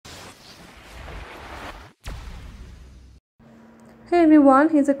Hey everyone,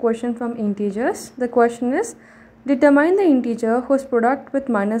 here's a question from integers. The question is, determine the integer whose product with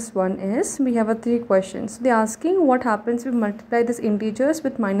minus 1 is. We have three questions. They're asking what happens if we multiply these integers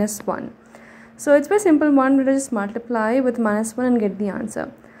with minus 1. So it's very simple one. We'll just multiply with minus 1 and get the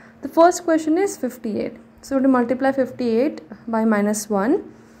answer. The first question is 58. So to multiply 58 by minus 1.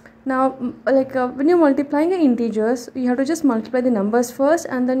 Now when you're multiplying the integers, you have to just multiply the numbers first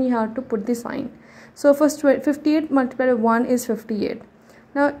and then you have to put the sign. So first 58 multiplied by 1 is 58.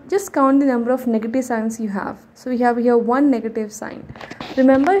 Now just count the number of negative signs you have. So we have here one negative sign.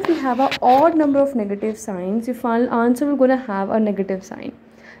 Remember, if you have an odd number of negative signs, your final answer will going to have a negative sign.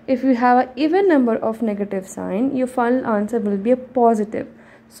 If you have an even number of negative sign, your final answer will be a positive.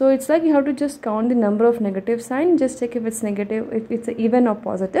 So it's like you have to just count the number of negative sign, just check if it's negative, if it's even or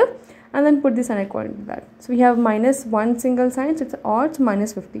positive, and then put the sign according to that. So we have minus one single sign, so it's odd, so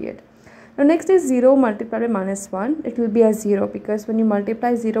minus 58. Now next is 0 multiplied by minus 1. It will be a 0 because when you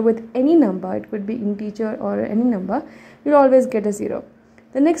multiply 0 with any number, it could be integer or any number, you'll always get a 0.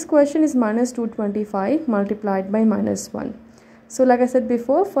 The next question is minus 225 multiplied by minus 1. So like I said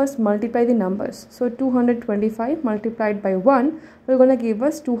before, first multiply the numbers. So 225 multiplied by 1 will going to give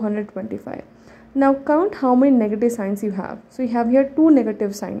us 225. Now count how many negative signs you have. So you have here 2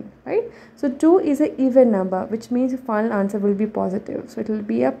 negative signs, right? So 2 is an even number, which means the final answer will be positive. So it will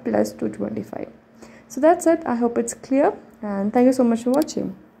be a plus 225. So that's it. I hope it's clear, and thank you so much for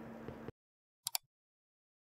watching.